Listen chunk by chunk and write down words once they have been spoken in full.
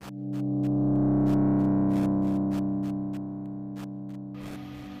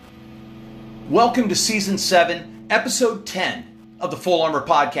Welcome to Season 7, Episode 10 of the Full Armor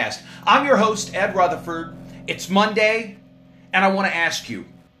Podcast. I'm your host, Ed Rutherford. It's Monday, and I want to ask you,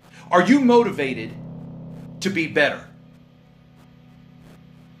 are you motivated to be better?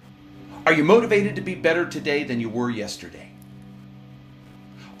 Are you motivated to be better today than you were yesterday?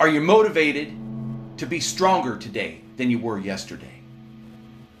 Are you motivated to be stronger today than you were yesterday?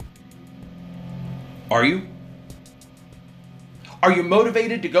 Are you? Are you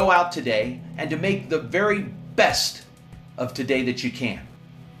motivated to go out today and to make the very best of today that you can?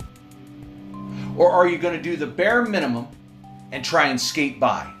 Or are you going to do the bare minimum and try and skate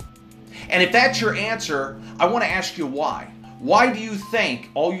by? And if that's your answer, I want to ask you why. Why do you think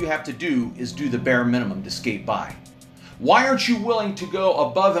all you have to do is do the bare minimum to skate by? Why aren't you willing to go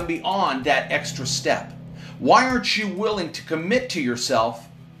above and beyond that extra step? Why aren't you willing to commit to yourself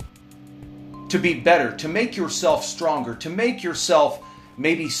to be better, to make yourself stronger, to make yourself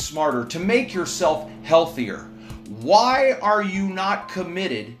maybe smarter, to make yourself healthier? Why are you not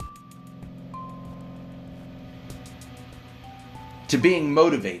committed to being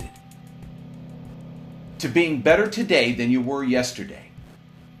motivated, to being better today than you were yesterday?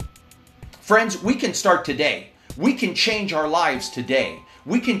 Friends, we can start today. We can change our lives today.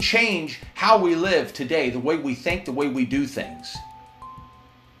 We can change how we live today, the way we think, the way we do things.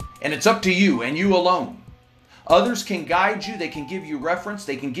 And it's up to you and you alone. Others can guide you. They can give you reference.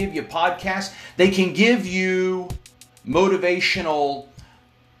 They can give you podcasts. They can give you motivational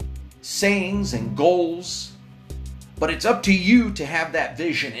sayings and goals. But it's up to you to have that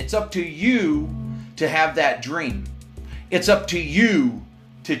vision. It's up to you to have that dream. It's up to you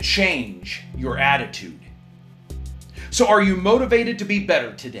to change your attitude. So are you motivated to be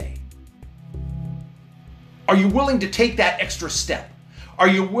better today? Are you willing to take that extra step? Are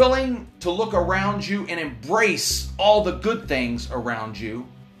you willing to look around you and embrace all the good things around you?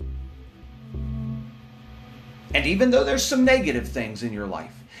 And even though there's some negative things in your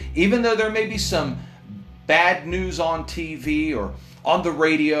life, even though there may be some bad news on TV or on the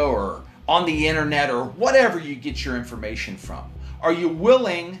radio or on the internet or whatever you get your information from, are you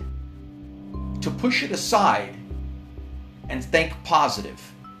willing to push it aside and think positive,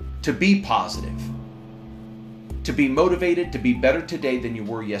 to be positive? To be motivated to be better today than you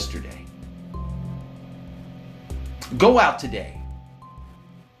were yesterday. Go out today.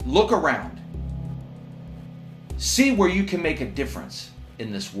 Look around. See where you can make a difference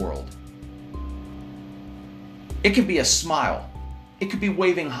in this world. It could be a smile. It could be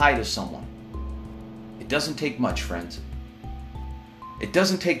waving hi to someone. It doesn't take much, friends. It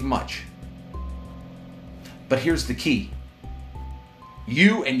doesn't take much. But here's the key.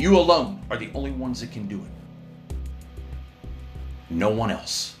 You and you alone are the only ones that can do it. No one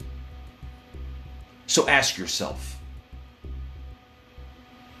else. So ask yourself,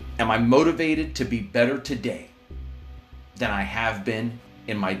 am I motivated to be better today than I have been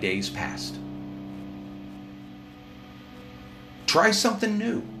in my days past? Try something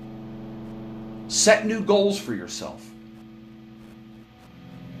new. Set new goals for yourself.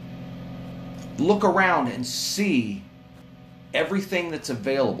 Look around and see everything that's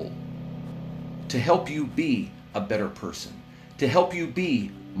available to help you be a better person, to help you be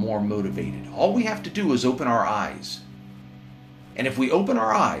more motivated. All we have to do is open our eyes. And if we open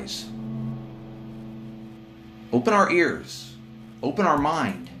our eyes, open our ears, open our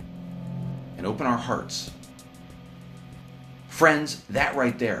mind, and open our hearts, friends, that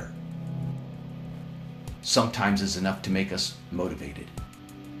right there sometimes is enough to make us motivated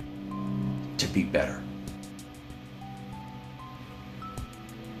to be better.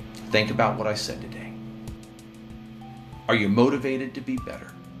 Think about what I said today. Are you motivated to be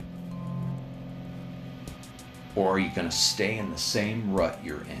better? Or are you going to stay in the same rut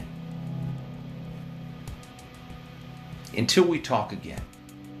you're in? Until we talk again,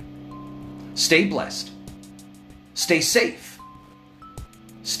 stay blessed, stay safe,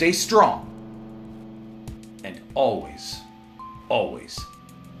 stay strong, and always, always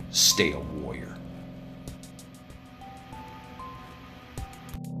stay a warrior.